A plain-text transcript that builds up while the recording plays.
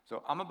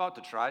So I'm about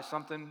to try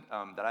something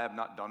that I have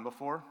not done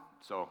before.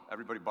 So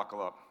everybody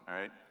buckle up, all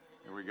right?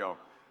 Here we go.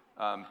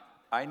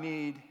 I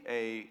need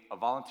a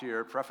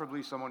volunteer,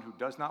 preferably someone who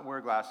does not wear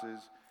glasses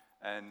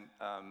and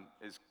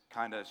is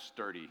kind of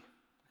sturdy.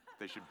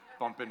 They should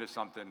bump into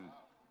something.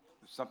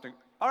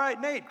 All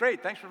right, Nate,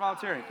 great. Thanks for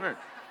volunteering. Come here.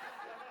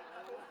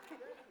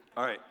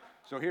 All right,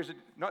 so here's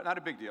not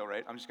a big deal,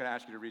 right? I'm just going to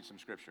ask you to read some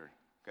scripture,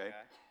 okay?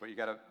 But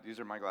these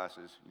are my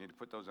glasses. You need to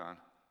put those on.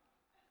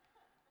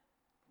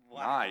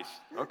 Wow. Nice.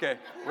 Okay.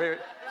 Wait.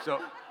 So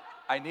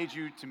I need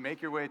you to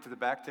make your way to the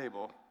back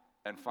table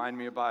and find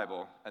me a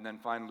Bible, and then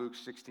find Luke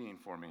 16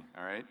 for me,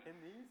 all right? In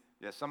these?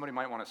 Yeah, somebody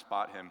might want to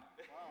spot him.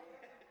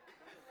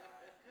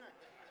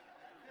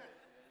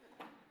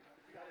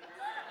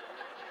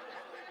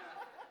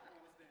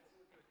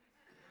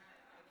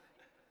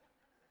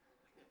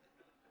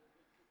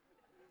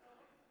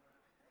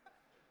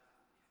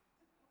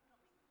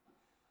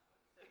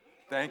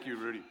 Thank you,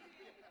 Rudy.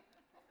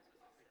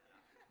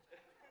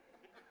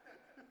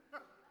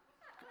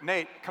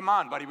 Nate, come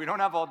on, buddy. We don't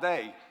have all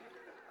day.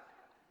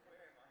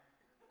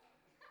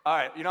 All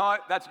right, you know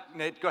what? That's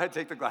Nate. Go ahead,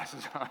 take the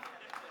glasses off.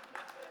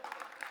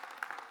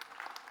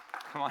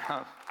 Come on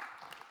out.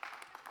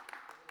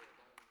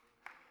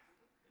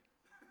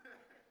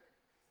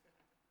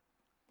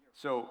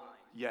 So,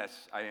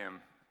 yes, I am.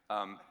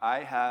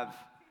 I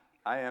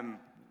am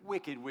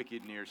wicked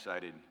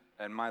nearsighted,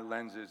 and my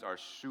lenses are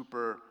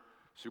super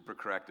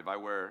corrective. I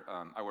wear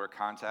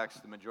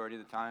contacts the majority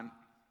of the time.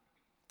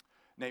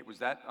 Nate, was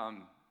that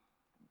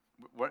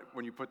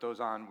when you put those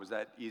on? Was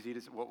that easy to?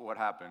 What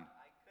happened?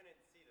 I couldn't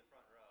see the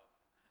front row.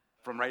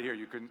 From right here,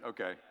 you couldn't.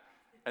 Okay,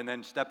 and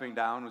then stepping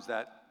down, was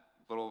that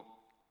a little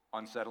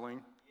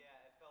unsettling? Yeah,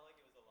 it felt like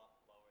it was a lot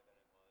lower than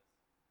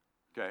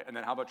it was. Okay, and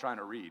then how about trying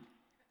to read?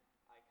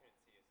 I couldn't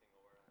see a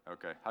single word.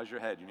 Okay, how's your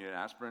head? You need an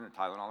aspirin or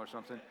Tylenol or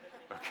something?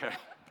 Okay,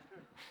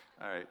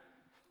 all right.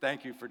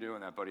 Thank you for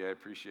doing that, buddy. I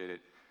appreciate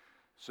it.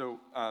 So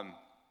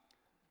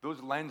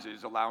those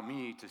lenses allow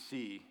me to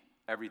see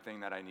everything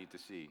that I need to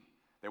see.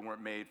 They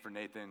weren't made for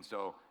Nathan,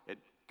 so it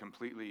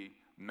completely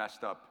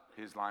messed up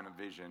his line of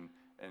vision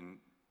and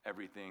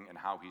everything and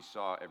how he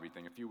saw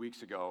everything. A few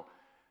weeks ago,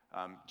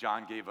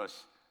 John gave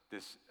us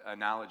this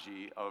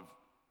analogy of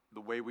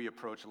the way we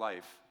approach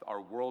life. Our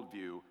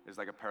worldview is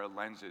like a pair of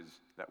lenses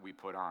that we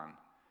put on.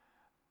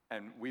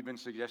 And we've been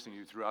suggesting to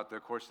you throughout the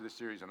course of this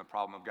series on the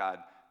problem of God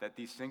that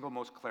the single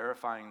most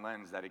clarifying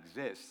lens that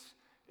exists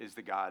is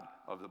the God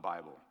of the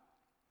Bible.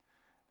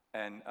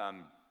 And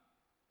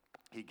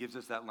he gives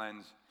us that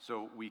lens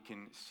so we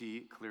can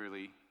see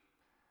clearly,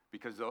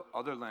 because the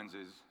other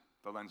lenses,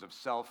 the lens of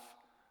self,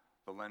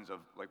 the lens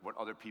of like what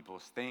other people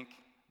think,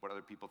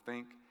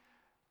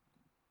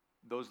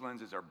 those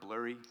lenses are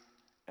blurry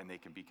and they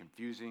can be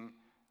confusing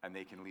and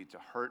they can lead to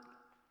hurt,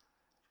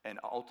 and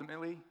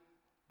ultimately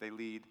they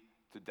lead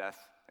to death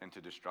and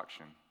to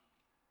destruction.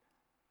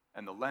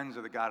 And the lens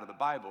of the God of the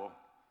Bible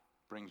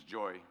brings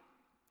joy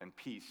and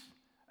peace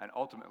and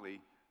ultimately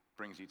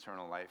brings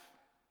eternal life.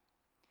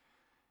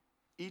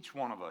 Each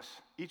one of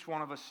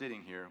us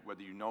sitting here,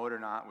 whether you know it or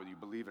not, whether you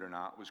believe it or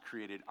not, was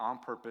created on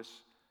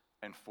purpose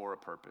and for a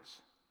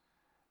purpose.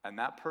 And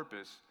that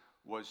purpose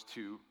was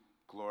to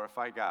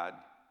glorify God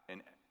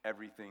in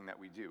everything that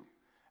we do.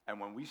 And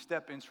when we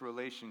step into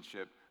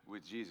relationship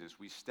with Jesus,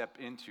 we step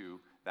into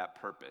that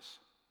purpose.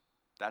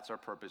 That's our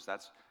purpose.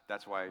 That's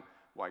why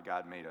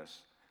God made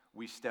us.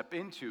 We step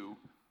into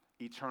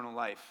eternal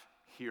life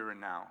here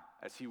and now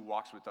as he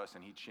walks with us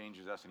and he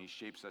changes us and he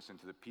shapes us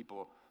into the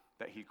people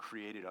that he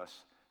created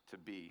us to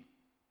be.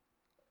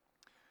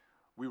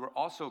 We were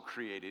also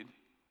created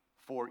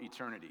for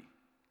eternity.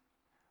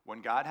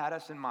 When God had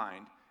us in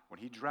mind, when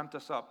he dreamt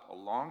us up a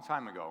long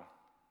time ago,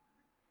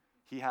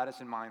 he had us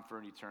in mind for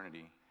an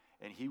eternity,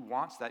 and he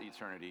wants that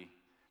eternity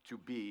to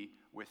be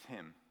with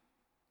him.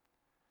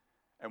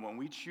 And when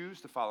we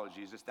choose to follow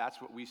Jesus,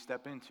 that's what we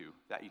step into,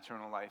 that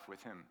eternal life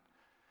with him.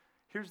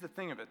 Here's the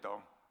thing of it,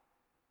 though.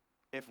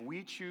 If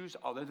we choose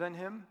other than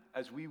him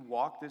as we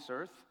walk this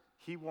earth,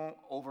 he won't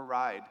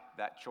override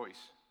that choice.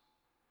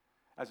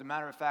 As a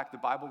matter of fact, the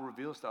Bible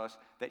reveals to us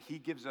that he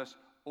gives us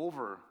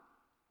over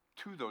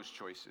to those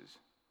choices.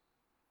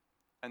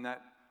 And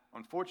that,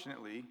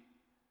 unfortunately,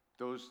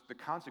 the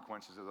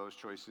consequences of those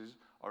choices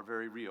are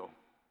very real.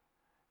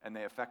 And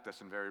they affect us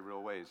in very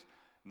real ways.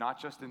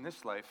 Not just in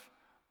this life,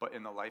 but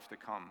in the life to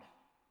come.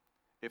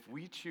 If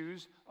we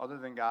choose other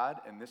than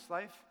God in this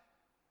life,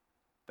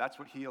 that's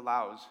what he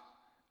allows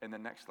in the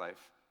next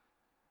life.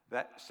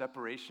 That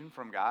separation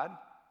from God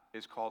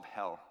is called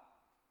hell.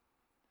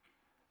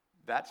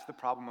 That's the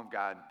problem of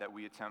God that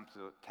we attempt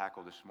to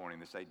tackle this morning,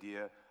 this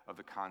idea of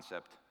the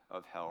concept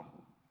of hell.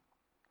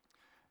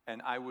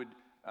 And I would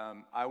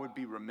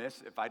be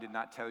remiss if I did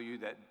not tell you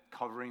that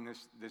covering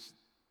this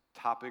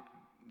topic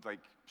like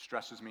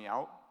stresses me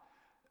out.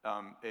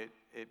 It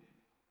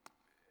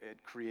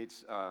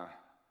creates I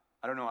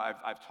don't know.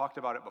 I've talked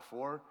about it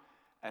before,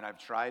 and I've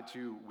tried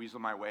to weasel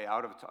my way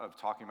out of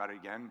talking about it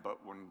again. But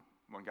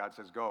when God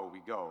says go,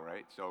 we go,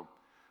 right? So,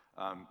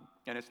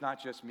 and it's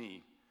not just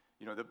me.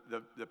 You know,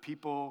 the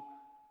people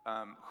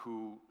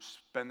who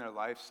spend their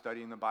life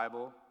studying the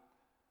Bible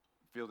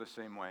feel the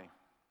same way.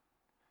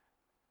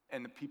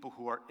 And the people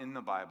who are in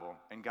the Bible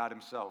and God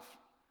himself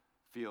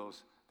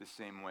feels the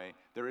same way.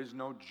 There is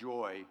no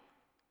joy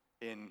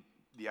in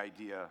the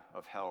idea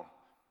of hell.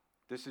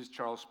 This is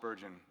Charles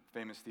Spurgeon,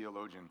 famous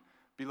theologian.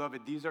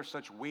 Beloved, these are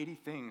such weighty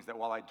things that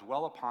while I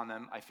dwell upon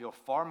them, I feel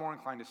far more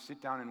inclined to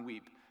sit down and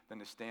weep than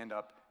to stand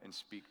up and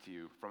speak to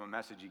you, from a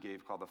message he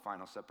gave called The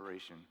Final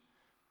Separation.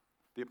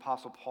 The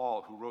Apostle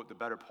Paul, who wrote the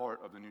better part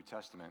of the New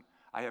Testament,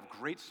 I have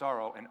great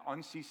sorrow and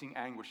unceasing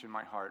anguish in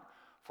my heart,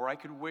 for I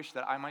could wish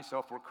that I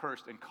myself were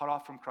cursed and cut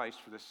off from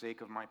Christ for the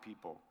sake of my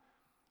people.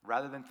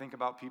 Rather than think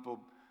about people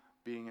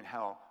being in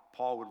hell,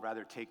 Paul would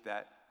rather take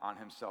that on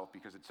himself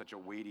because it's such a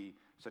weighty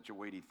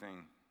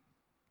thing.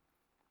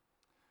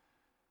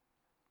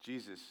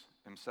 Jesus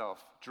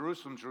himself,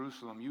 Jerusalem,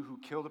 Jerusalem, you who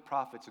kill the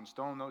prophets and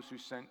stone those who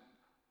sent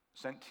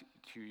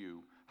to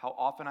you, how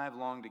often I have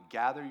longed to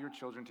gather your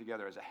children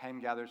together as a hen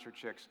gathers her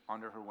chicks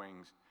under her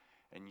wings,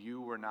 and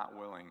you were not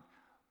willing.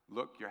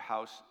 Look, your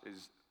house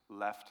is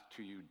left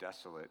to you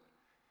desolate.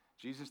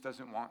 Jesus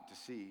doesn't want to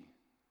see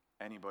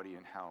anybody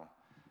in hell.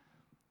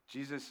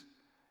 Jesus'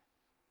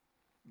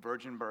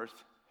 virgin birth,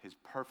 his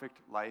perfect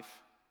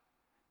life,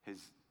 his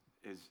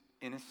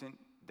innocent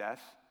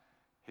death,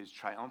 his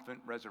triumphant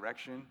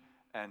resurrection,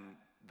 and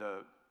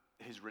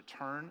his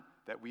return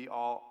that we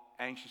all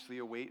anxiously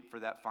await for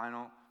that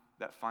final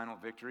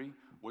victory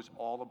was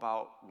all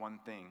about one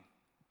thing.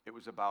 It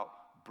was about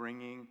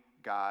bringing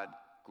God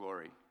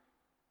glory.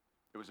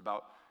 It was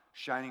about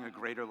shining a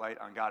greater light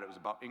on God. It was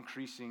about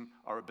increasing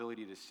our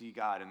ability to see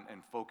God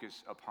and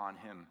focus upon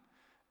him.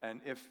 And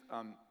if,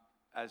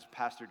 as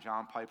Pastor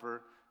John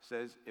Piper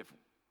says, if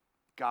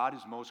God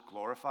is most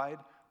glorified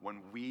when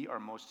we are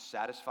most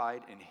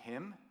satisfied in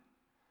him,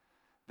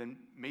 then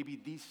maybe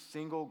the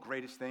single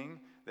greatest thing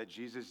that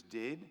Jesus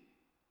did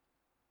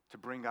to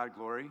bring God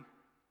glory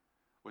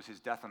was his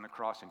death on the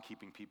cross and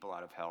keeping people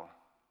out of hell.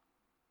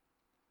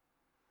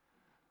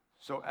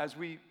 So as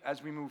we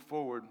move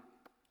forward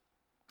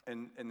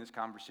in this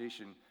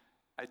conversation,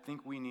 I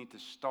think we need to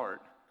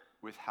start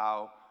with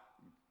how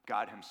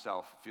God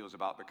himself feels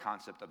about the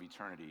concept of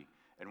eternity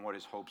and what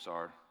his hopes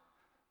are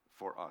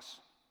for us.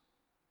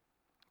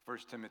 1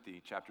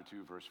 Timothy chapter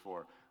 2, verse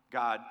 4.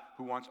 God,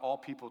 who wants all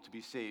people to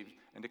be saved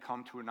and to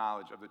come to a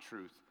knowledge of the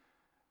truth.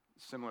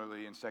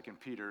 Similarly, in 2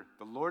 Peter,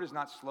 the Lord is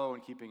not slow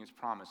in keeping his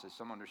promise, as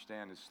some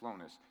understand his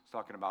slowness. He's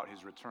talking about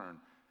his return.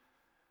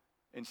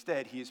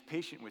 Instead, he is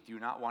patient with you,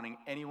 not wanting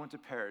anyone to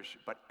perish,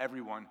 but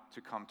everyone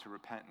to come to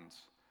repentance.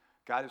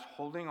 God is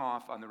holding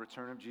off on the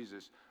return of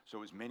Jesus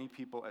so as many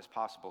people as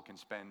possible can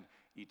spend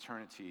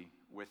eternity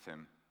with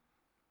him.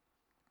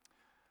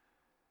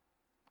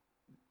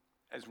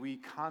 As we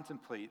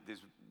contemplate this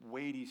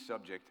weighty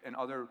subject and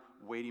other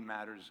weighty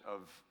matters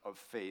of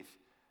faith,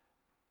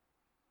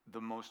 the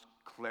most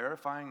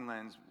clarifying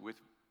lens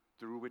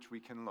through which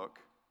we can look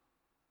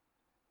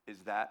is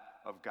that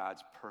of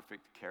God's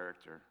perfect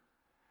character.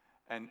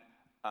 And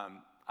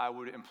I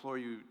would implore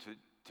you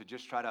to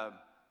just try to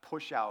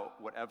push out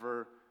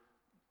whatever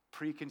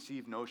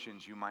preconceived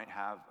notions you might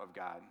have of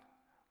God,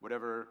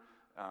 whatever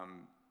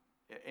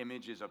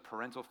images of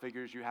parental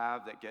figures you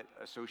have that get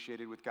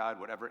associated with God,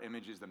 whatever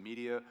images the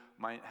media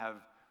might have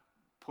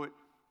put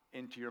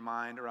into your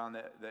mind around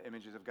the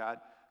images of God.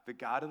 The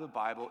God of the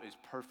Bible is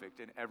perfect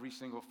in every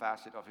single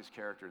facet of his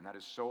character, and that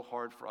is so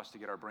hard for us to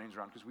get our brains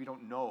around because we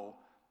don't know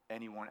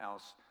anyone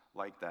else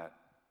like that.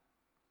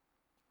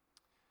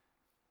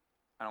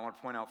 And I want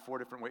to point out 4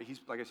 different ways.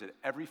 Like I said,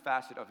 every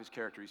facet of his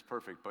character, he's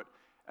perfect. But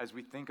as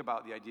we think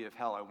about the idea of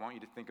hell, I want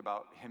you to think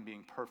about him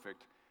being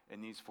perfect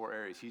in these 4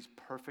 areas. He's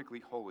perfectly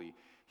holy.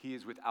 He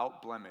is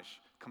without blemish,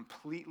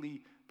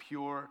 completely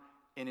pure,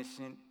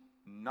 innocent,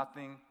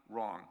 nothing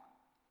wrong.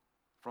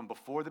 From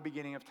before the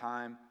beginning of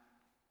time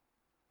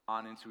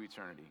on into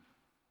eternity.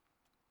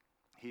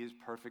 He is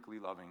perfectly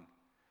loving.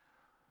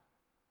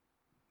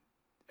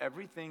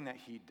 Everything that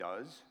he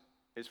does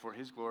is for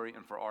his glory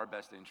and for our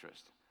best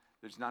interest.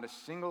 There's not a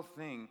single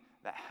thing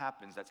that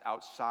happens that's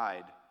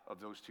outside of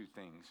those 2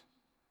 things.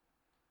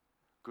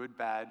 Good,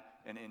 bad,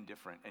 and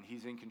indifferent. And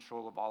he's in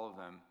control of all of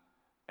them.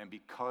 And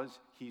because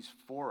he's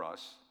for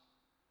us,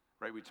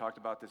 right, we talked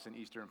about this in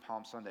Easter and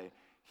Palm Sunday,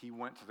 he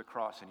went to the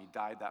cross and he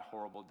died that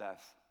horrible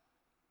death.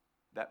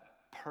 That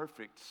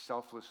perfect,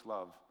 selfless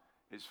love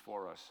is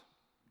for us.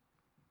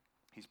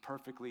 He's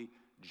perfectly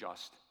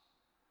just,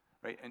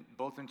 right? And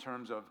both in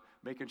terms of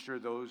making sure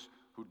those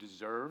who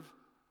deserve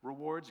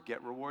rewards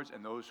get rewards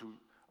and those who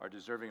are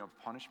deserving of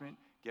punishment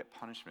get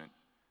punishment.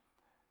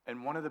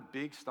 And one of the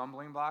big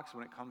stumbling blocks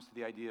when it comes to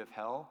the idea of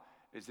hell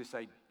is this,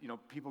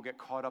 people get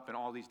caught up in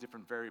all these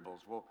different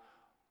variables. Well,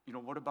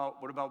 what about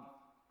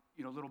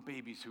little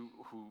babies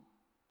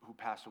who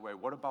pass away?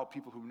 What about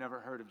people who've never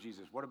heard of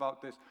Jesus? What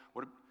about this?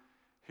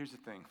 Here's the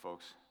thing,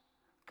 folks.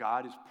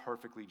 God is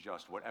perfectly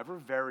just. Whatever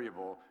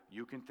variable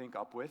you can think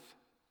up,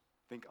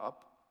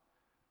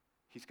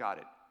 he's got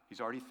it.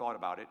 He's already thought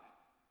about it.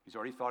 He's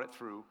already thought it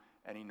through,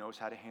 and he knows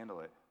how to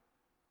handle it.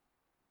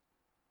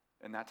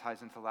 And that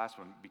ties into the last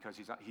one because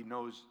he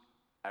knows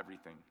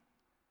everything.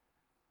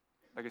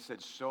 Like I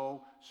said,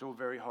 so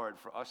very hard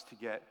for us to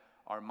get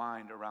our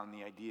mind around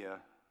the idea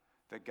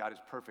that God is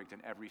perfect in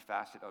every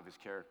facet of his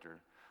character.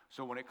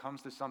 So when it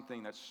comes to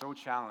something that's so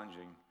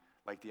challenging,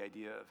 like the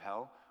idea of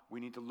hell, we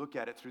need to look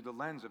at it through the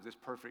lens of this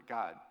perfect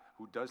God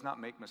who does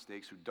not make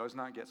mistakes, who does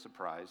not get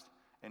surprised,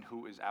 and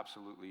who is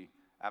absolutely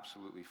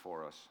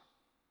for us.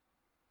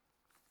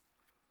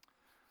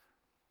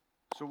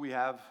 So we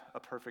have a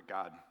perfect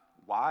God.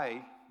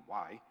 Why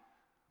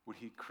would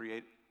he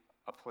create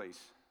a place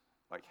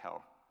like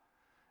hell?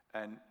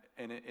 And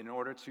in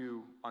order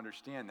to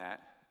understand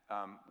that,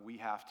 we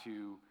have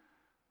to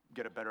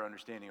get a better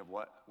understanding of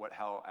what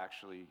hell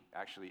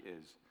actually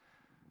is.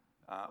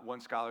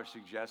 One scholar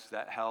suggests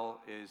that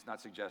hell is,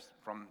 not suggests,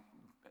 from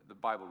the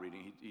Bible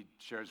reading, he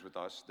shares with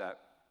us that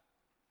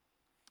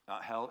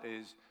hell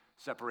is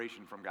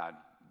separation from God,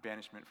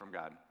 banishment from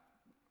God.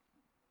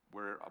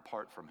 We're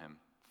apart from him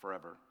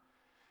forever.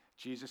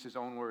 Jesus'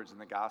 own words in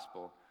the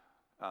gospel,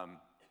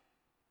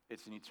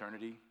 it's an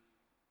eternity,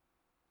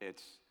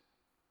 it's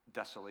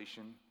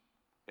desolation,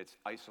 it's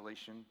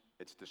isolation,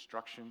 it's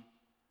destruction,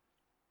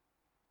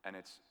 and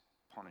it's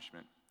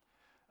punishment.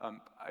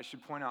 I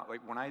should point out, like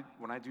when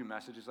I do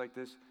messages like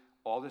this,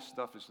 all this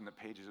stuff is in the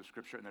pages of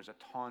Scripture, and there's a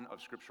ton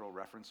of scriptural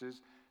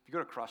references. If you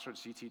go to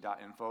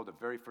crossroadsct.info, the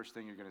very first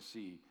thing you're going to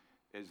see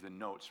is the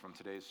notes from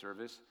today's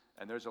service,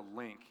 and there's a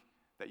link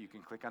that you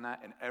can click on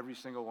that, and every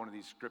single one of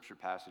these scripture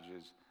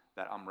passages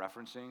that I'm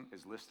referencing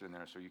is listed in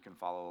there, so you can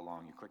follow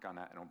along. You click on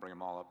that, and it'll bring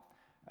them all up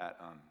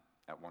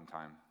at one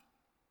time.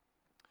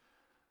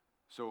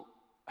 So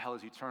hell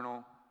is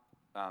eternal,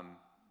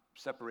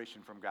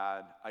 separation from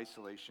God,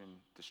 isolation,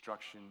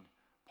 destruction,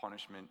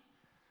 punishment.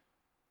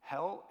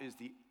 Hell is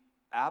the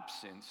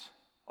absence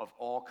of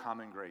all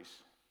common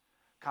grace.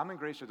 Common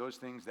grace are those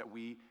things that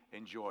we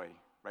enjoy,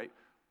 right?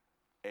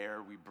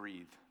 Air we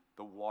breathe,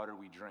 the water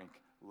we drink,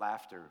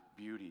 laughter,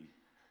 beauty,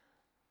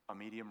 a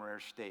medium rare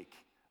steak,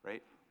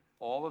 right?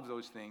 All of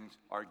those things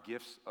are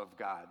gifts of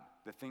God.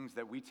 The things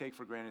that we take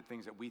for granted,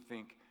 things that we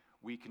think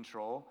we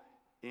control,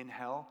 in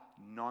hell,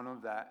 none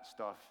of that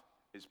stuff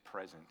is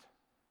present.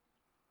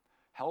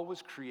 Heaven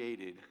was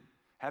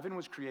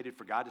created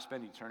for God to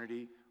spend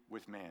eternity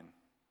with man,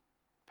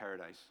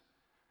 paradise.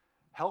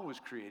 Hell was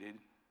created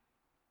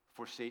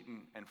for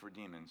Satan and for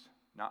demons.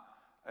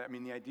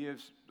 The idea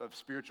of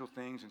spiritual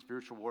things and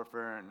spiritual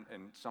warfare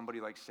and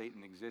somebody like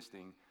Satan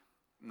existing,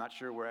 I'm not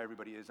sure where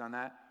everybody is on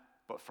that,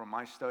 but from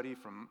my study,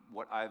 from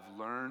what I've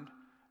learned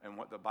and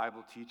what the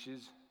Bible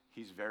teaches,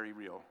 he's very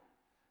real.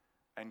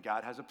 And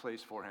God has a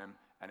place for him,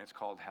 and it's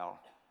called hell.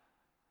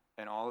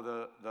 And all of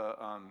the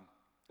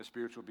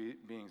spiritual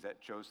beings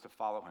that chose to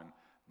follow him,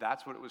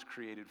 that's what it was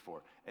created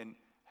for. And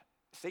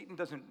Satan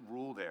doesn't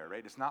rule there,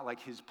 right? It's not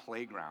like his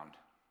playground.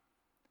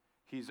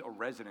 He's a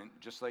resident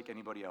just like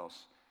anybody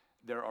else.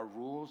 There are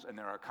rules and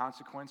there are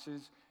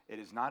consequences. It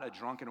is not a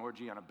drunken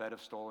orgy on a bed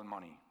of stolen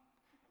money.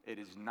 It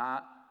is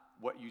not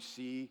what you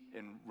see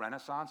in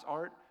Renaissance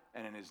art,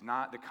 and it is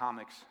not the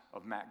comics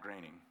of Matt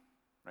Groening,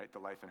 right? The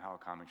Life in Hell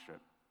comic strip.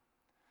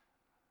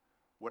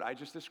 What I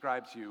just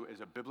described to you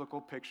is a biblical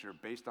picture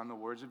based on the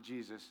words of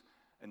Jesus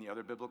and the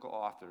other biblical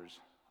authors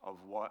of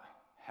what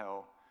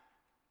hell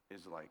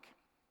is like.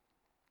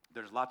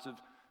 There's lots of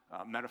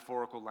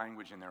metaphorical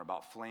language in there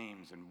about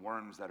flames and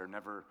worms that are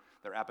never,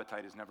 their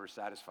appetite is never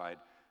satisfied.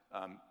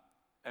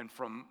 And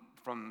from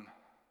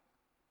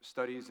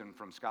studies and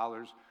from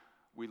scholars,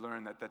 we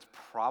learn that that's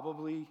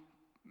probably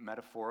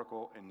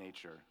metaphorical in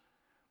nature,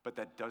 but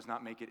that does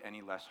not make it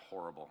any less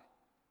horrible.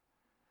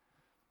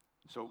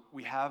 So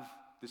we have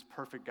this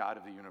perfect God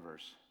of the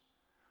universe.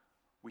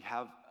 We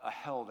have a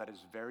hell that is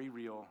very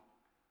real,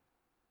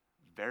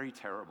 very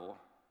terrible,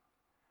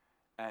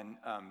 and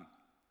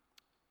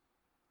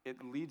it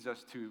leads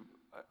us to,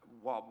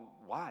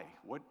 why?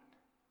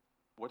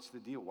 What's the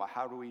deal?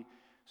 How do we?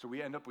 So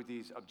we end up with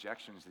these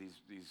objections,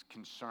 these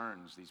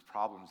concerns, these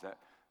problems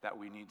that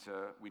we need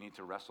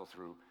to wrestle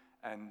through,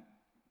 and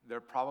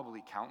they're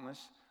probably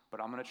countless.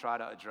 But I'm going to try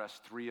to address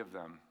 3 of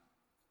them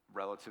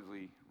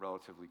relatively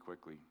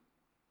quickly.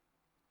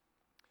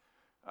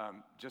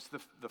 Just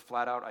the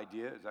flat out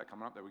idea, is that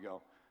coming up? There we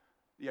go.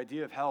 The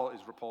idea of hell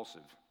is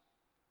repulsive.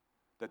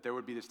 That there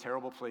would be this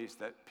terrible place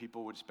that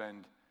people would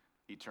spend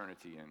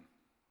eternity in,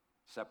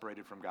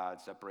 separated from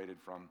God, separated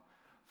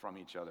from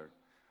each other.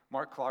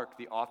 Mark Clark,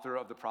 the author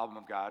of The Problem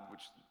of God,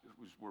 which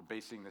we're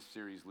basing this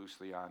series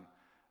loosely on,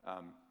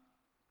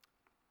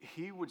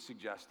 he would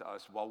suggest to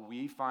us, while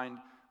we find,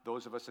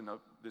 those of us in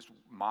this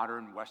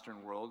modern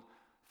Western world,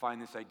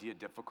 find this idea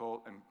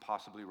difficult and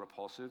possibly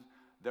repulsive,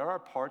 there are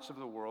parts of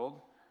the world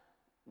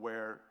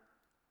where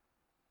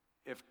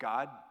if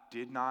God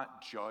did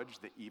not judge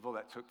the evil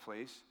that took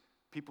place,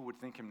 people would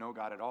think him no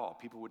God at all.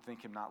 People would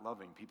think him not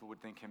loving. People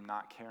would think him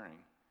not caring.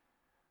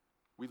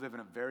 We live in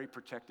a very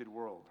protected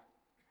world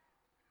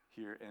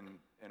here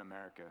in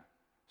America.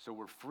 So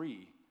we're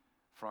free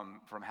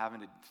from having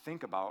to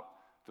think about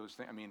those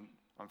things.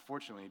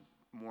 Unfortunately,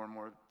 more and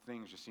more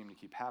things just seem to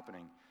keep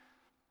happening.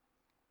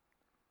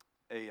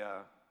 A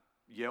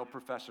Yale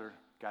professor,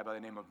 guy by the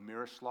name of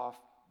Miroslav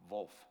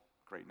Volf,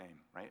 great name,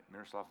 right?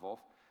 Miroslav Volf.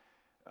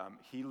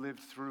 He lived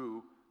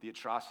through the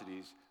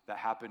atrocities that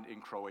happened in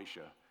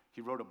Croatia.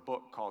 He wrote a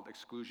book called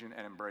Exclusion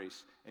and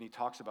Embrace, and he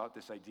talks about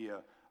this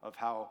idea of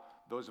how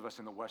those of us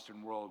in the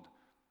Western world,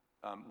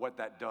 what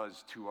that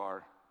does to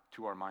our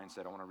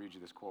mindset. I want to read you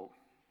this quote.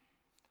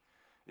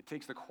 It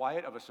takes the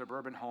quiet of a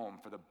suburban home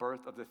for the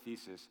birth of the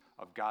thesis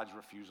of God's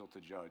refusal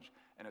to judge.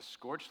 And a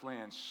scorched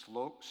land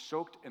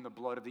soaked in the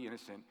blood of the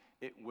innocent,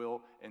 it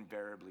will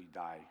invariably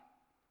die.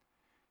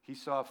 He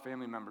saw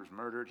family members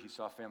murdered. He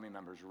saw family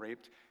members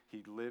raped.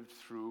 He lived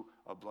through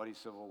a bloody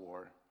civil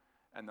war.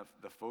 And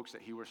the folks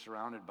that he was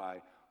surrounded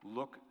by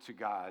look to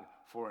God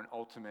for an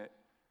ultimate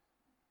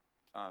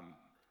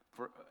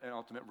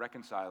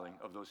reconciling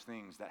of those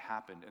things that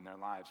happened in their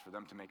lives, for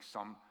them to make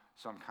some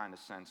kind of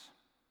sense.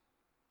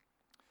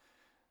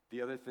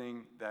 The other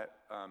thing that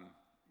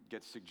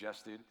gets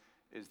suggested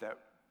is that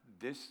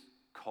this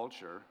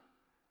culture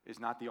is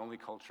not the only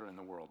culture in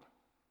the world,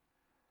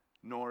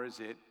 nor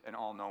is it an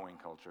all-knowing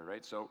culture,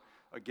 right? So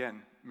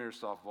again,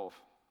 Miroslav Volf.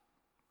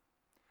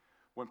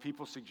 When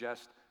people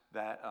suggest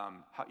that,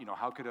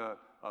 how could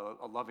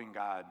a loving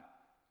God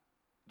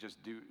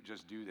just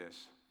do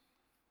this?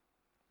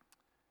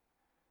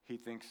 He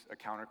thinks a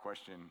counter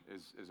question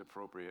is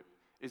appropriate.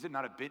 Is it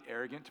not a bit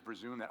arrogant to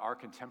presume that our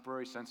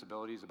contemporary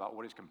sensibilities about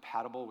what is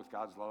compatible with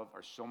God's love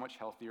are so much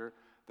healthier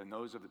than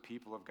those of the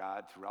people of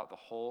God throughout the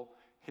whole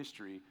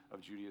history of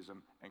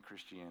Judaism and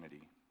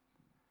Christianity?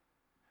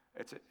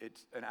 It's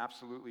an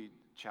absolutely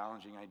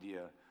challenging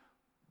idea,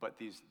 but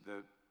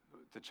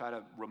to try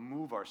to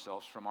remove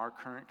ourselves from our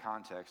current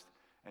context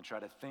and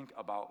try to think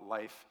about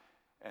life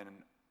and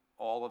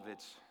all of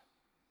its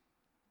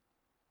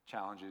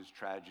challenges,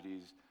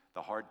 tragedies,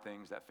 the hard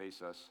things that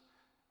face us,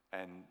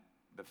 and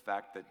the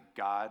fact that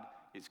God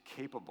is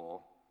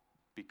capable,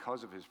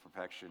 because of his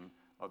perfection,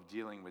 of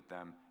dealing with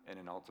them in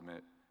an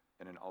ultimate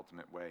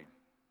way.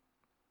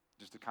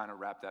 Just to kind of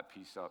wrap that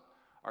piece up,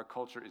 our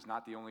culture is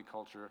not the only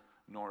culture,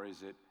 nor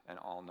is it an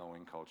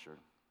all-knowing culture.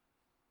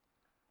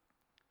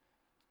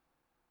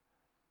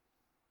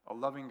 A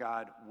loving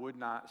God would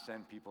not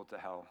send people to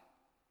hell.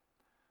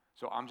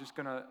 So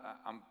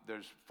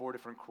there's 4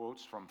 different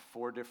quotes from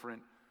 4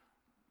 different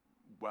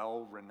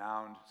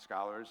well-renowned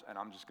scholars, and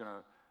I'm just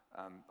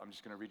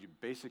gonna read you.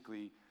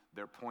 Basically,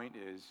 their point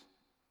is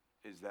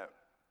that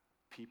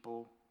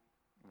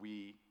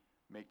we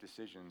make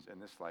decisions in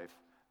this life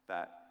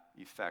that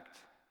affect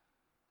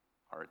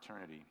our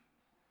eternity.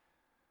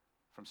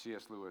 From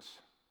C.S.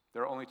 Lewis,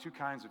 there are only 2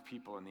 kinds of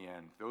people in the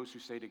end: those who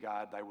say to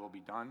God, "Thy will be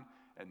done,"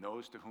 and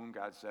those to whom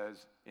God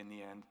says, in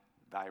the end,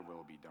 "Thy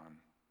will be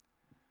done."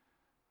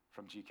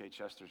 From G.K.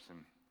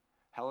 Chesterton,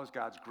 hell is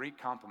God's great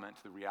compliment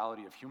to the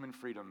reality of human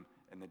freedom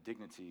and the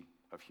dignity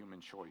of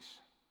human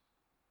choice.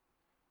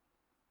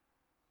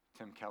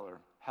 Tim Keller,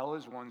 hell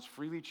is one's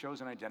freely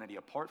chosen identity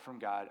apart from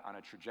God on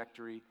a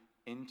trajectory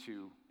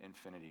into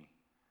infinity.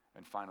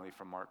 And finally,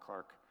 from Mark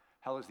Clark,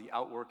 hell is the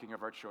outworking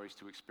of our choice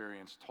to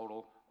experience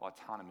total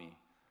autonomy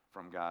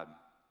from God.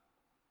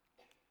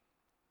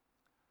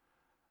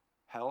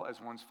 Hell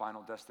as one's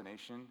final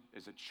destination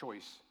is a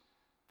choice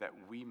that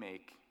we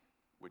make,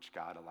 which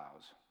God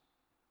allows.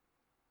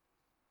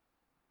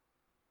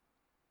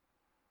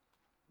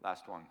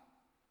 Last one.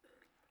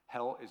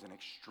 Hell is an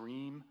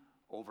extreme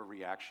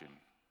overreaction.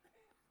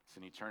 It's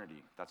an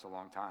eternity. That's a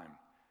long time.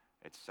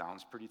 It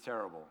sounds pretty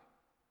terrible.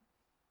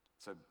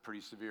 It's a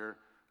pretty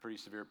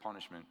severe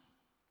punishment.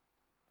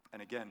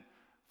 And again,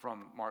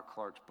 from Mark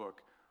Clark's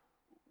book,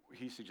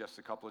 he suggests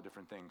a couple of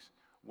different things.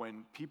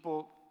 When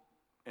people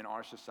in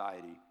our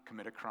society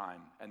commit a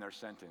crime and they're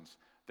sentenced,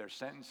 their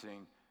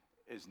sentencing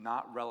is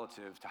not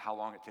relative to how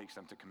long it takes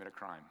them to commit a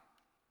crime,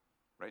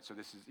 right? So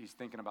he's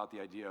thinking about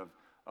the idea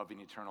of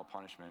an eternal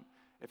punishment.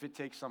 If it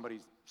takes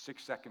somebody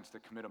 6 seconds to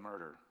commit a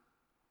murder,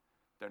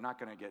 they're not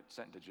going to get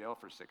sent to jail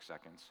for 6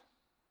 seconds.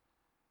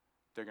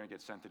 They're going to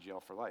get sent to jail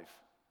for life.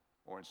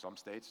 Or in some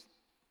states,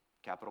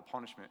 capital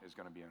punishment is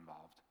going to be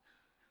involved.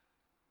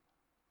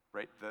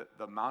 Right?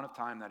 The amount of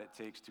time that it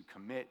takes to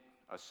commit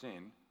a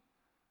sin,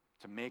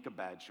 to make a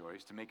bad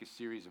choice, to make a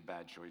series of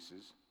bad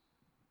choices,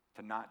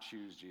 to not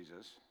choose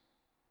Jesus,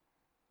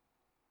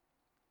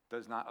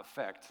 does not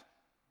affect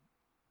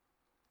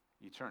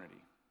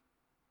eternity.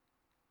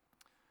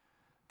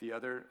 The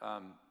other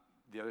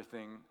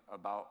thing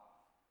about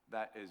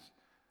that is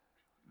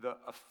the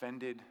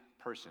offended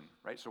person,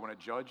 right? So when a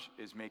judge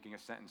is making a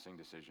sentencing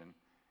decision,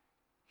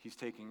 he's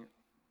taking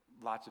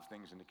lots of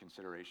things into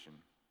consideration.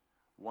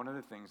 One of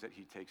the things that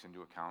he takes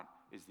into account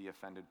is the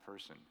offended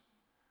person.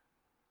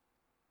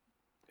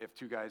 If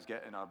 2 guys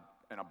get in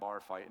a bar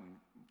fight and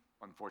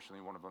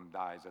unfortunately one of them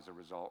dies as a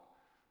result,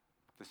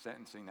 the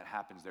sentencing that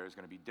happens there is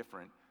going to be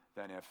different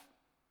than if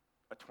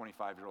a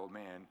 25-year-old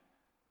man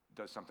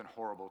does something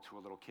horrible to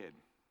a little kid.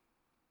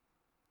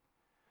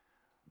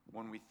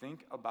 When we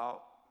think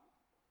about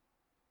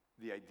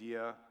the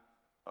idea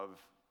of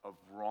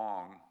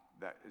wrong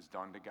that is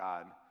done to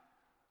God,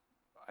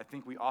 I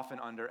think we often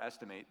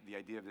underestimate the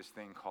idea of this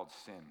thing called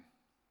sin.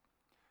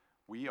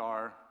 We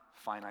are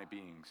finite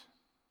beings.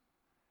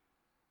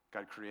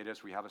 God created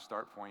us. We have a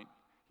start point.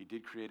 He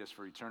did create us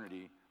for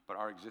eternity, but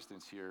our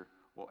existence here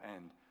will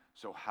end.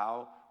 So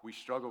how we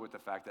struggle with the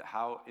fact that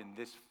how in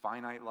this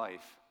finite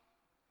life,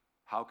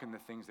 how can the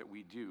things that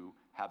we do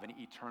have an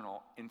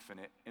eternal,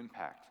 infinite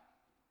impact?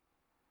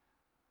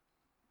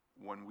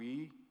 When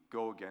we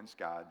go against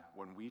God,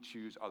 when we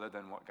choose other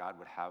than what God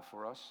would have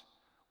for us,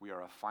 we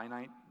are a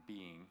finite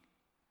being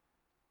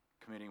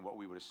committing what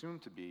we would assume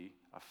to be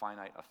a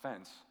finite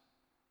offense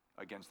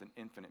against an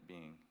infinite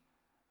being.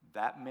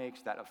 That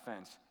makes that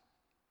offense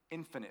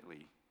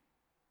infinitely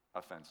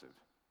offensive.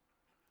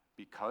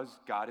 Because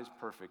God is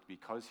perfect,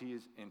 because he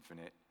is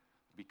infinite,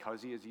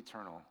 because he is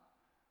eternal,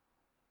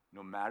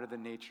 no matter the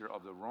nature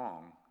of the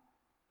wrong,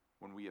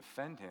 when we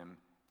offend him,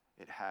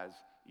 it has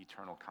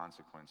eternal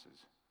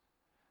consequences.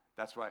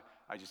 That's why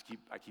I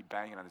keep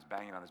banging on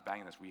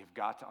this. We have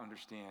got to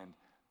understand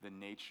the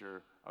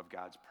nature of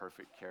God's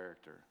perfect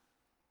character.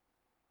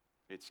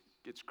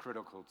 It's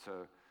critical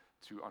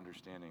to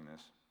understanding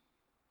this.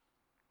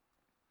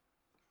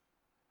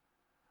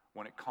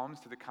 When it comes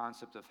to the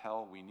concept of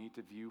hell, we need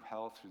to view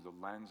hell through the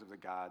lens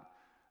of God,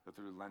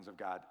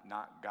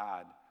 not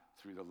God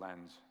through the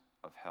lens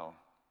of hell.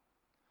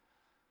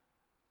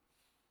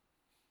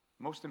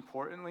 Most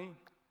importantly,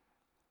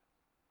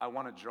 I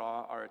want to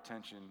draw our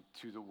attention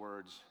to the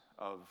words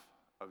of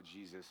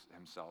Jesus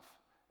himself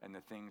and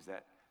the things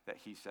that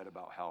he said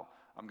about hell.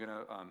 I'm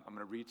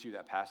gonna read to you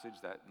that passage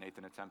that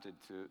Nathan attempted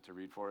to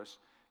read for us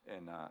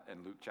in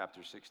Luke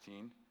chapter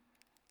 16.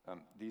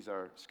 These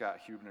are Scott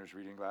Hubner's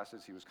reading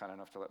glasses. He was kind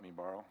enough to let me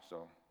borrow,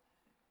 so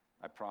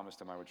I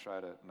promised him I would try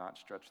to not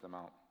stretch them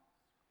out.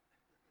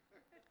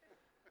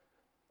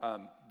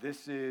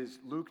 This is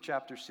Luke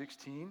chapter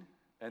 16,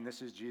 and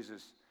this is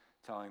Jesus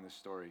telling this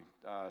story.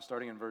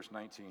 Starting in verse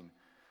 19.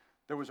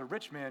 There was a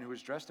rich man who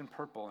was dressed in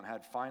purple and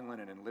had fine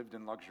linen and lived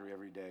in luxury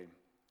every day.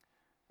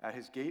 At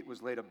his gate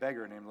was laid a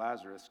beggar named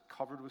Lazarus,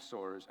 covered with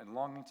sores and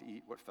longing to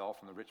eat what fell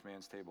from the rich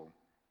man's table.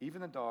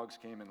 Even the dogs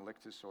came and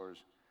licked his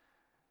sores.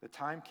 The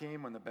time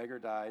came when the beggar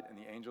died, and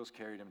the angels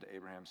carried him to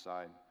Abraham's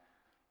side.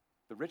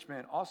 The rich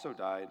man also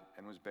died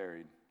and was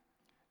buried.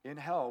 In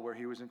hell, where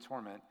he was in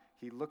torment,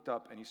 he looked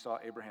up and he saw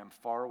Abraham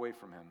far away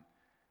from him,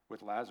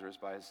 with Lazarus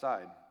by his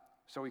side.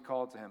 So he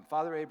called to him,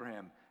 "Father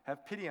Abraham,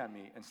 have pity on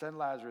me, and send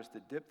Lazarus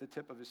to dip the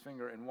tip of his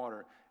finger in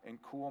water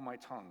and cool my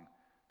tongue,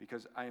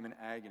 because I am in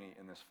agony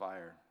in this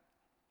fire."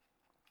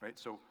 Right?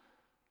 So,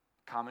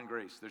 common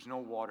grace. There's no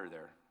water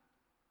there.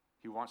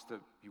 He wants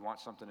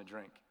something to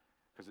drink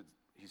because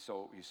he's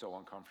so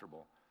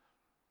uncomfortable.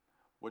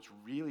 What's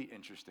really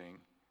interesting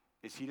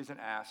is he doesn't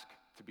ask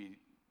to be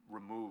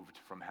removed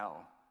from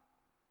hell.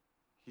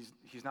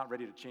 He's not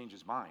ready to change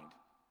his mind.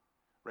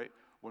 Right?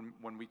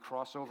 When we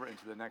cross over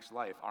into the next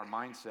life, our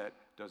mindset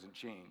doesn't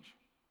change.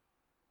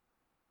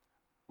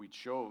 We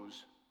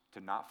chose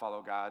to not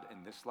follow God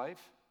in this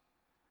life.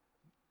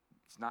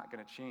 It's not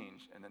going to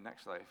change in the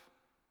next life.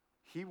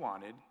 He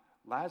wanted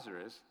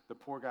Lazarus, the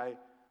poor guy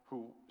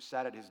who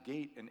sat at his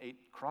gate and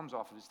ate crumbs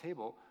off of his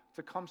table,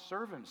 to come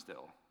serve him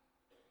still.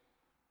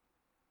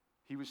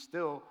 He was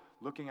still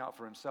looking out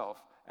for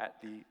himself at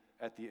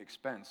the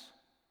expense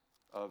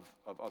of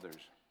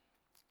others.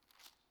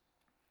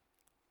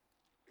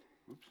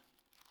 Oops.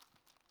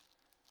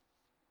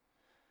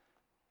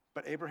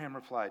 But Abraham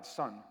replied,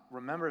 "Son,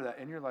 remember that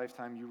in your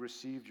lifetime you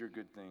received your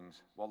good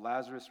things, while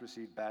Lazarus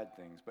received bad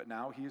things. But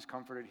now he is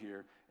comforted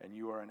here, and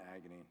you are in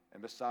agony.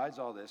 And besides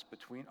all this,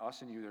 between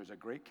us and you there is a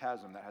great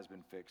chasm that has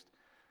been fixed,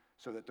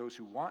 so that those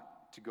who want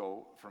to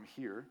go from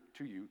here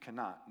to you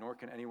cannot, nor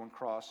can anyone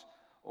cross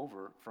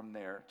over from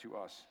there to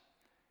us."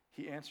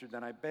 He answered,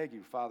 "Then I beg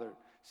you, Father,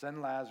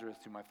 send Lazarus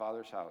to my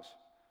father's house,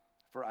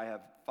 for I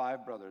have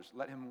 5 brothers.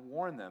 Let him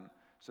warn them,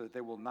 so that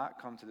they will not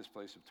come to this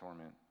place of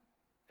torment."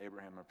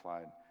 Abraham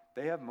replied,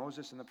 "They have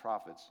Moses and the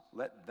prophets.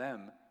 Let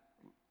them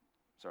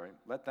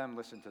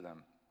listen to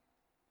them."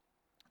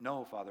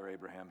 "No, Father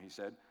Abraham," he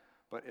said,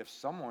 "but if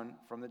someone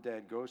from the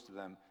dead goes to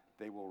them,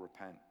 they will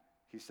repent."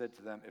 He said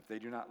to them, "If they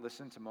do not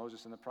listen to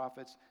Moses and the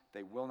prophets,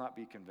 they will not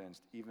be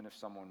convinced, even if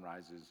someone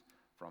rises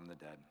from the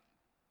dead."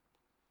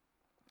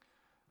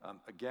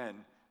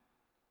 Again,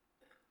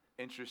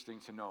 interesting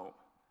to note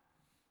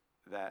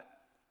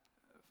that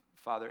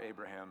Father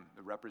Abraham,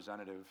 the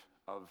representative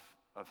of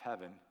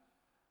heaven,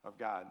 of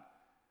God,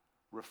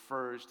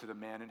 refers to the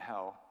man in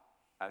hell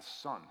as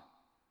son.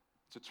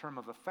 It's a term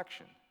of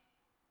affection.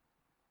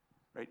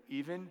 Right?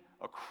 Even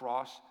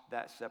across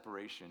that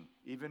separation,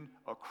 even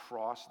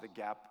across the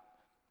gap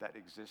that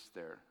exists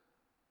there,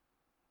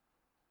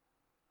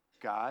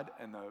 God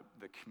and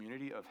the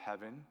community of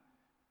heaven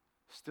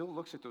still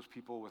looks at those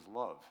people with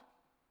love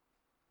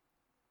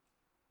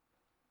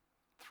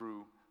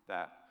through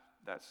that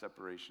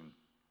separation.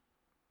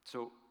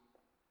 So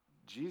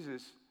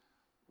Jesus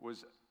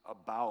was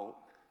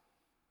about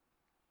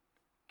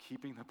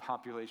keeping the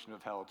population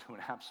of hell to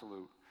an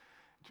absolute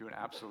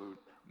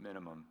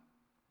minimum.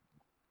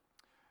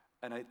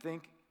 And I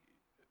think,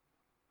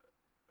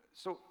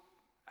 so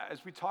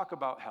as we talk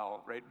about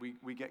hell, right,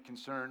 we get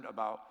concerned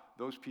about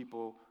those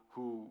people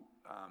who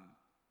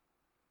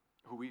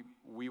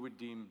we would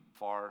deem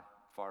far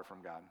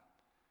from God.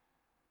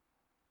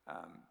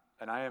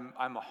 And I'm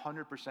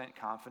 100%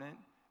 confident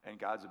in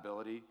God's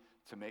ability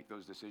to make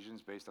those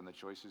decisions based on the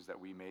choices that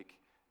we make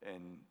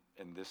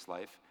in this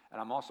life. And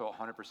I'm also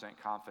 100%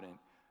 confident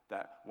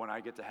that when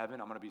I get to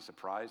heaven, I'm going to be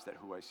surprised at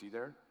who I see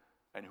there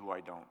and who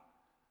I don't.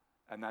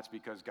 And that's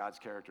because God's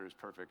character is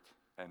perfect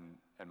and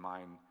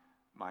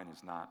mine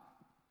is not.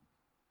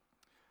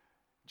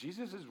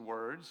 Jesus'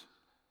 words,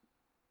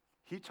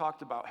 he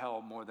talked about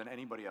hell more than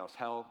anybody else.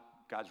 Hell,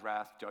 God's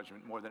wrath,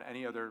 judgment, more than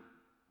any other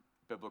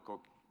biblical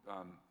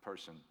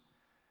person.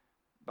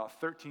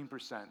 About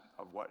 13%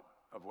 of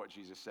what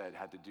Jesus said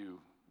had to do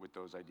with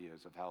those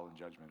ideas of hell and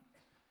judgment.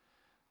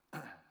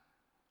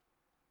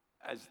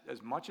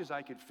 As much as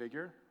I could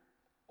figure,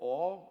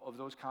 all of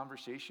those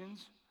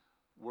conversations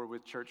were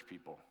with church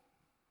people.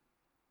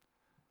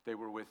 They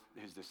were with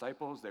his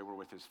disciples, they were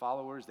with his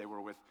followers, they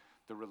were with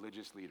the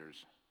religious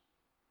leaders.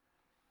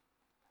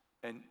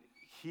 And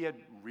he had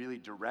really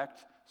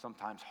direct,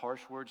 sometimes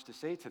harsh words to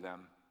say to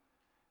them,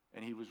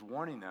 and he was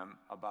warning them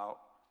about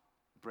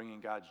bringing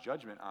God's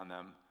judgment on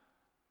them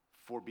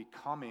for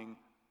becoming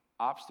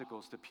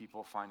obstacles to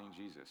people finding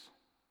Jesus.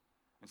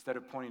 Instead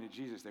of pointing to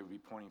Jesus, they would be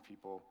pointing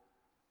people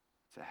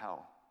to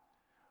hell.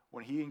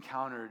 When he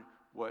encountered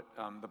what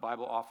the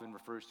Bible often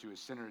refers to as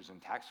sinners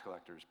and tax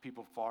collectors,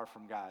 people far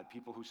from God,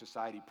 people who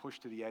society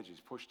pushed to the edges,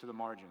 pushed to the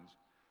margins,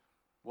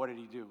 what did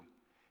he do?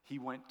 He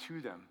went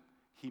to them.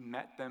 He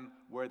met them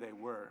where they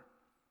were.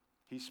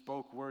 He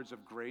spoke words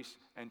of grace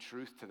and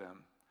truth to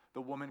them.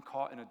 The woman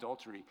caught in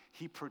adultery,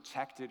 he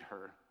protected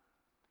her.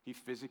 He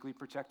physically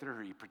protected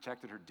her. He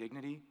protected her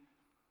dignity.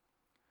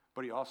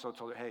 But he also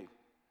told her, hey,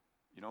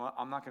 you know what?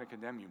 I'm not going to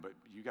condemn you, but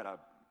you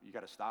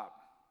gotta stop.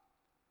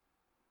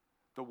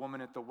 The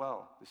woman at the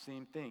well, the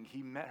same thing.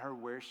 He met her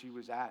where she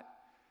was at.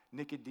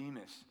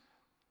 Nicodemus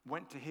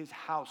went to his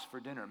house for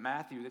dinner.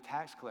 Matthew, the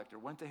tax collector,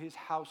 went to his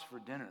house for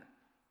dinner.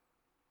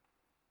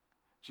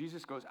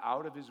 Jesus goes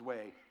out of his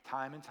way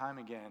time and time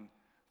again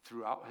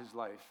throughout his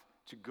life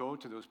to go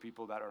to those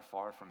people that are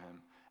far from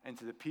him. And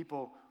to the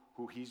people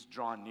who he's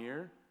drawn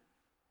near,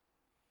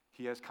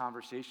 he has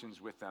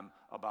conversations with them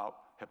about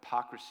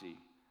hypocrisy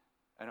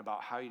and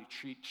about how you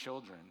treat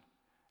children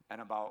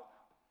and about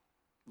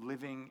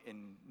living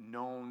in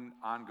known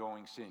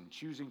ongoing sin,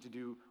 choosing to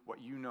do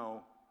what you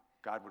know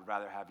God would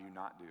rather have you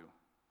not do.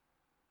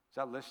 Does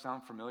that list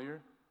sound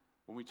familiar?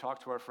 When we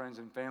talk to our friends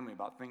and family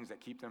about things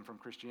that keep them from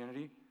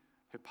Christianity,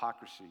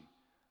 hypocrisy,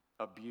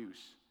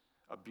 abuse,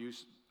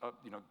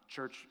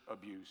 church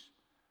abuse,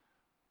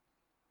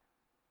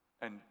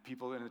 and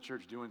people in the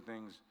church doing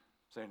things,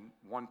 saying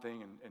one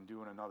thing and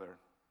doing another.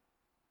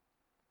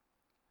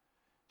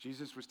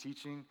 Jesus was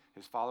teaching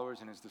his followers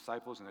and his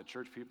disciples and the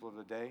church people of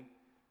the day,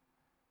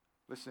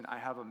 listen, I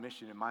have a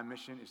mission, and my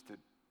mission is to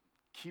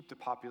keep the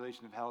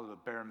population of hell to the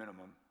bare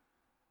minimum.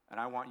 And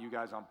I want you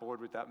guys on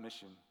board with that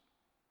mission.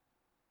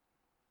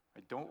 I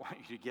don't want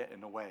you to get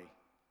in the way.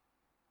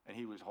 And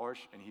he was harsh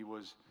and he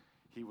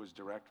was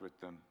direct with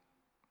them.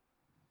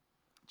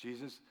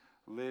 Jesus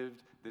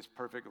lived this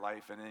perfect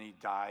life, and then he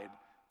died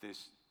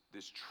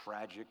this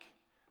tragic,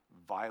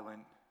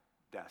 violent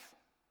death.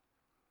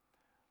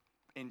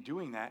 In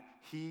doing that,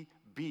 he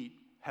beat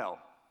hell.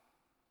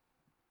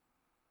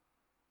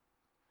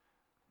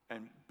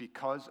 And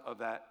because of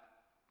that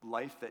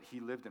life that he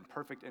lived in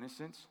perfect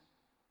innocence,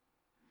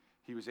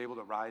 he was able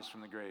to rise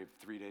from the grave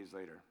 3 days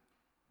later.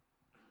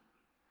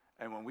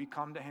 And when we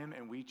come to him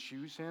and we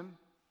choose him,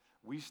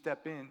 we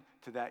step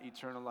into that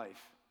eternal life.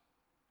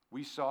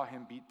 We saw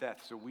him beat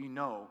death, so we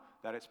know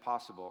that it's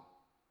possible.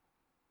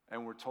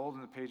 And we're told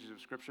in the pages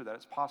of Scripture that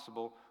it's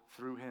possible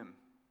through him.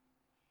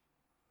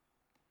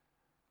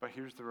 But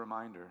here's the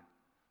reminder.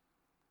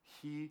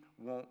 He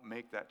won't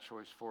make that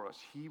choice for us.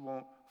 He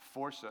won't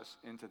force us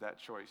into that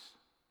choice.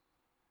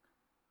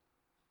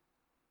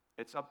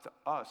 It's up to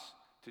us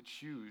to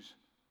choose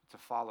to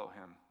follow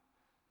him,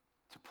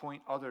 to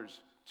point others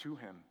to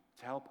him,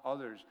 to help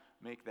others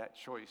make that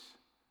choice.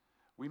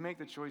 We make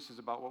the choices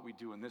about what we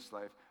do in this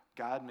life.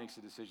 God makes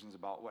the decisions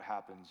about what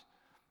happens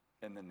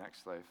in the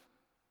next life.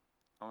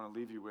 I want to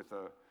leave you with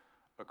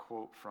a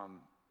quote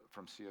from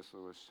C.S.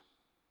 Lewis.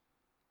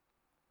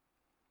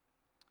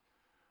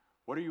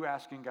 What are you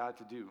asking God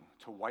to do?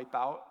 To wipe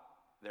out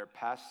their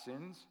past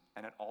sins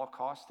and at all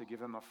costs to give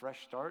them a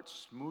fresh start,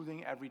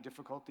 smoothing every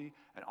difficulty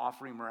and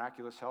offering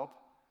miraculous help?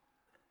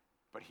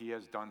 But he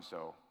has done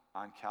so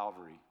on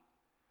Calvary.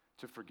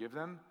 To forgive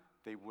them,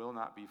 they will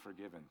not be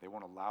forgiven. They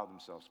won't allow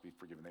themselves to be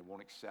forgiven. They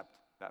won't accept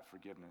that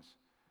forgiveness.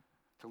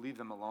 To leave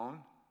them alone,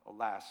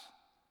 alas,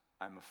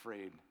 I'm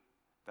afraid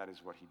that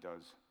is what he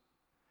does.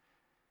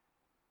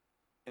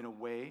 In a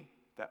way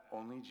that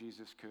only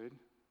Jesus could,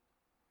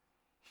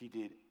 he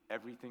did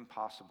everything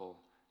possible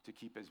to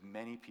keep as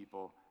many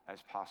people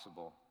as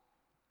possible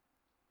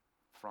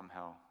from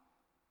hell.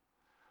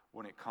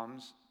 When it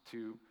comes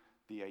to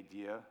the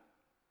idea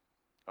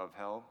of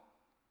hell,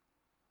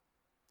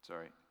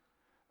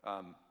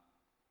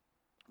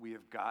 we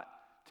have got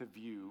to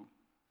view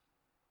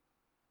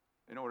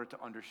in order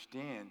to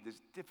understand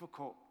this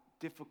difficult,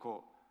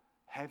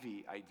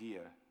 heavy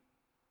idea.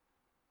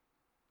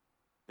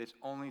 It's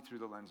only through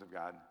the lens of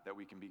God that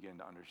we can begin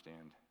to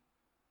understand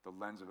the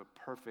lens of a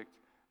perfect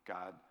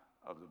God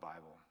of the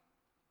Bible,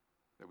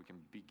 that we can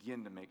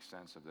begin to make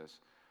sense of this.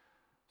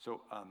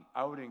 So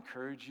I would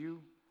encourage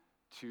you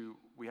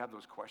we have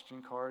those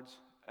question cards,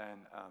 and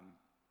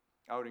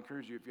I would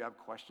encourage you, if you have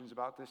questions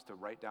about this, to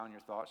write down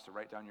your thoughts, to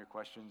write down your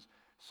questions,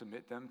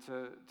 submit them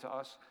to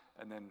us,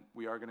 and then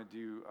we are going to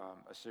do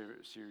a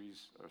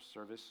series or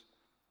service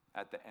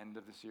at the end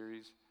of the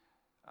series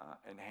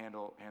and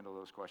handle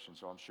those questions.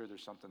 So I'm sure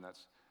there's something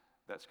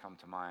that's come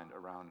to mind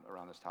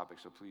around this topic,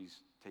 so please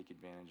take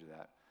advantage of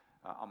that.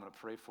 I'm going to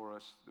pray for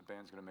us. The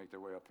band's going to make their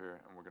way up here,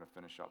 and we're going to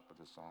finish up with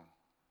this song.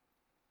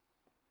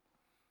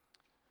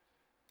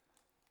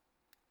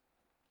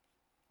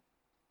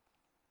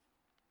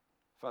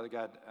 Father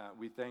God,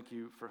 we thank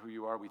you for who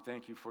you are. We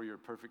thank you for your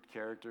perfect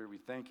character. We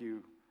thank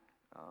you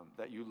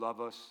that you love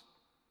us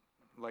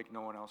like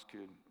no one else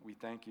could. We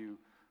thank you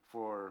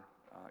for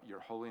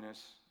your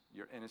holiness,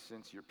 your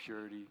innocence, your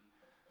purity.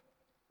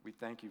 We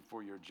thank you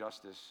for your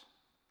justice,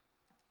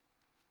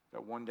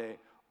 that one day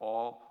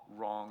all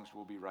wrongs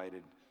will be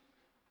righted.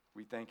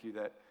 We thank you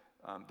that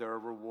there are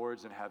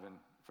rewards in heaven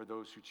for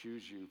those who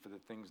choose you, for the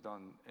things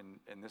done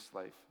in this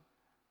life.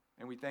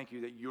 And we thank you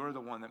that you're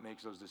the one that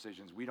makes those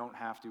decisions. We don't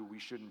have to. We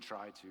shouldn't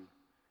try to.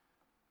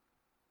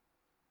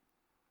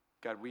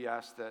 God, we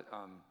ask that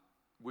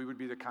we would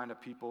be the kind of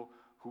people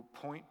who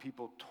point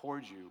people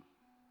towards you,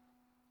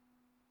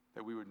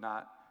 that we would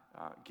not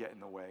get in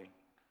the way.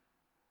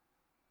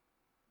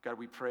 God,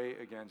 we pray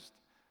against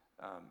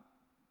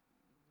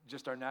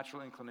just our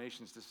natural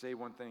inclinations to say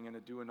one thing and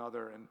to do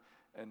another,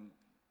 and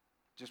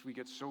just we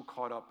get so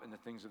caught up in the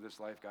things of this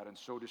life, God, and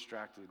so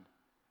distracted.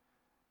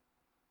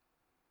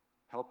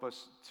 Help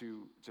us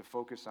to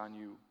focus on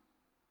you.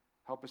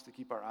 Help us to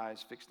keep our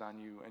eyes fixed on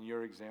you and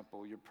your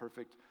example, your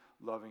perfect,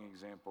 loving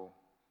example,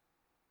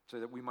 so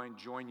that we might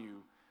join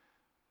you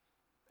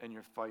in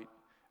your fight.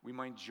 We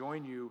might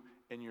join you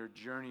in your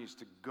journeys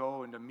to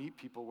go and to meet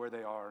people where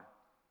they are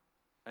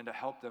and to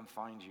help them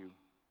find you.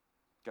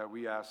 God,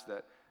 we ask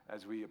that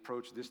as we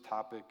approach this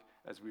topic,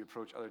 as we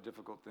approach other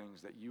difficult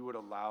things, that you would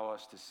allow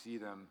us to see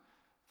them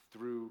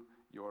through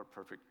your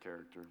perfect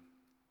character.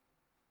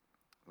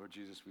 Lord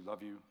Jesus, we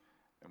love you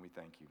and we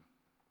thank you.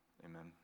 Amen.